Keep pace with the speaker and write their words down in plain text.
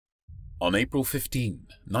On April 15,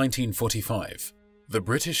 1945, the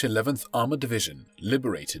British 11th Armoured Division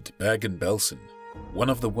liberated Bergen Belsen, one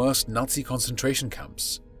of the worst Nazi concentration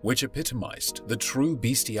camps, which epitomized the true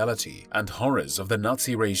bestiality and horrors of the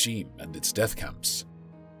Nazi regime and its death camps.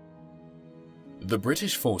 The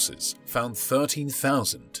British forces found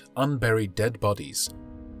 13,000 unburied dead bodies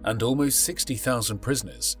and almost 60,000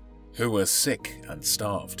 prisoners who were sick and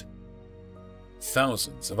starved.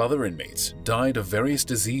 Thousands of other inmates died of various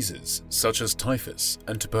diseases such as typhus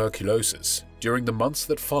and tuberculosis during the months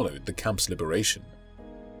that followed the camp's liberation.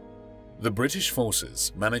 The British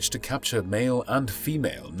forces managed to capture male and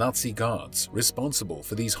female Nazi guards responsible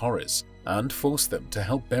for these horrors and forced them to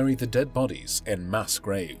help bury the dead bodies in mass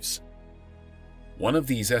graves. One of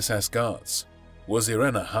these SS guards was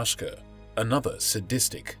Irene Haschke, another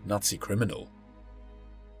sadistic Nazi criminal.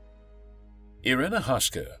 Irene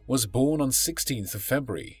Haschke was born on 16th of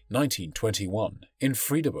February 1921 in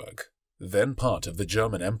Friedeberg, then part of the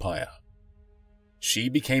German Empire. She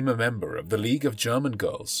became a member of the League of German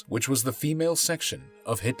Girls, which was the female section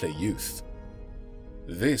of Hitler Youth.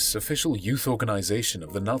 This official youth organization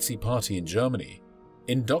of the Nazi Party in Germany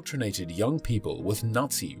indoctrinated young people with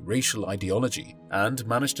Nazi racial ideology and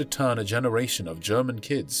managed to turn a generation of German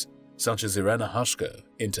kids, such as Irene Haschke,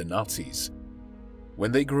 into Nazis.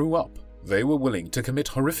 When they grew up, they were willing to commit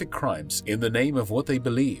horrific crimes in the name of what they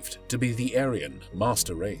believed to be the Aryan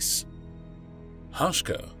master race.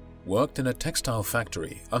 Haschke worked in a textile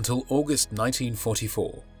factory until August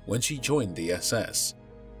 1944, when she joined the SS.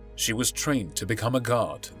 She was trained to become a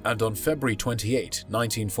guard, and on February 28,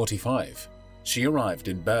 1945, she arrived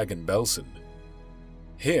in Bergen Belsen.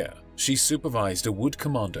 Here, she supervised a wood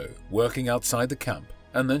commando working outside the camp,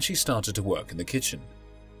 and then she started to work in the kitchen.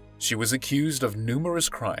 She was accused of numerous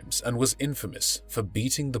crimes and was infamous for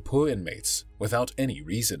beating the poor inmates without any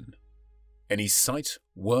reason. Any sight,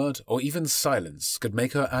 word, or even silence could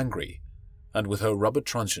make her angry, and with her rubber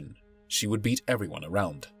truncheon, she would beat everyone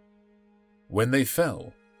around. When they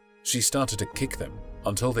fell, she started to kick them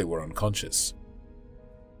until they were unconscious.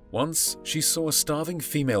 Once, she saw a starving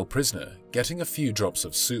female prisoner getting a few drops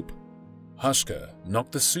of soup. Haschke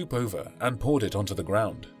knocked the soup over and poured it onto the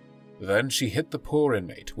ground. Then she hit the poor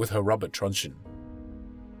inmate with her rubber truncheon.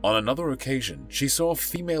 On another occasion, she saw a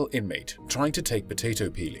female inmate trying to take potato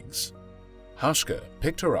peelings. Haschke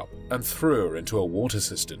picked her up and threw her into a water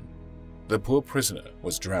cistern. The poor prisoner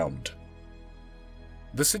was drowned.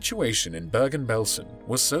 The situation in Bergen Belsen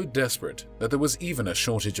was so desperate that there was even a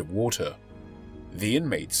shortage of water. The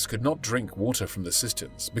inmates could not drink water from the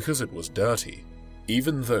cisterns because it was dirty,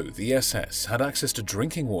 even though the SS had access to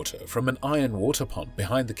drinking water from an iron water pump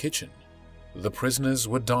behind the kitchen. The prisoners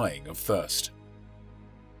were dying of thirst.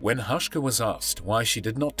 When Haschke was asked why she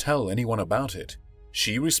did not tell anyone about it,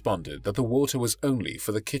 she responded that the water was only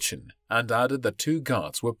for the kitchen and added that 2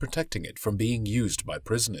 guards were protecting it from being used by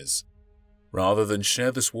prisoners. Rather than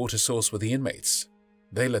share this water source with the inmates,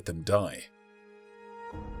 they let them die.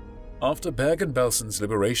 After Bergen Belsen's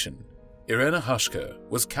liberation, Irene Haschke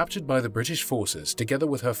was captured by the British forces together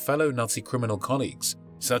with her fellow Nazi criminal colleagues,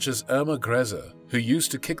 such as Irma Gräser, who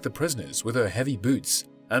used to kick the prisoners with her heavy boots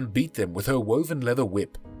and beat them with her woven leather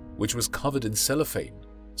whip, which was covered in cellophane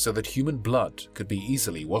so that human blood could be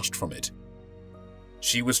easily washed from it.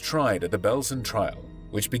 She was tried at the Belsen Trial,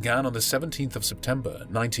 which began on the 17th of September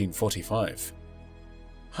 1945.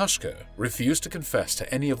 Haschke refused to confess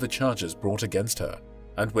to any of the charges brought against her,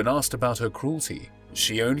 and when asked about her cruelty,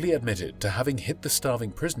 she only admitted to having hit the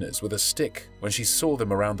starving prisoners with a stick when she saw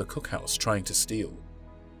them around the cookhouse trying to steal.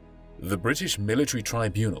 The British military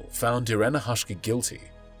tribunal found Irene Haschke guilty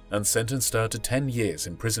and sentenced her to 10 years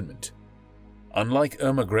imprisonment. Unlike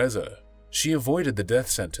Irma Gräser, she avoided the death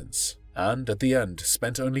sentence and, at the end,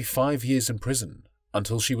 spent only 5 years in prison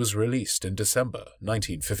until she was released in December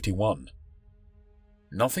 1951.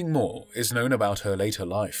 Nothing more is known about her later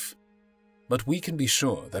life, but we can be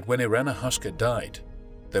sure that when Irene Haschke died,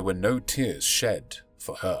 there were no tears shed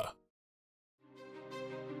for her.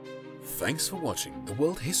 Thanks for watching the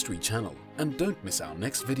World History channel, and don't miss our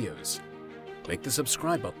next videos. Click the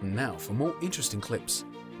subscribe button now for more interesting clips,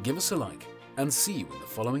 give us a like, and see you in the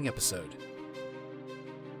following episode.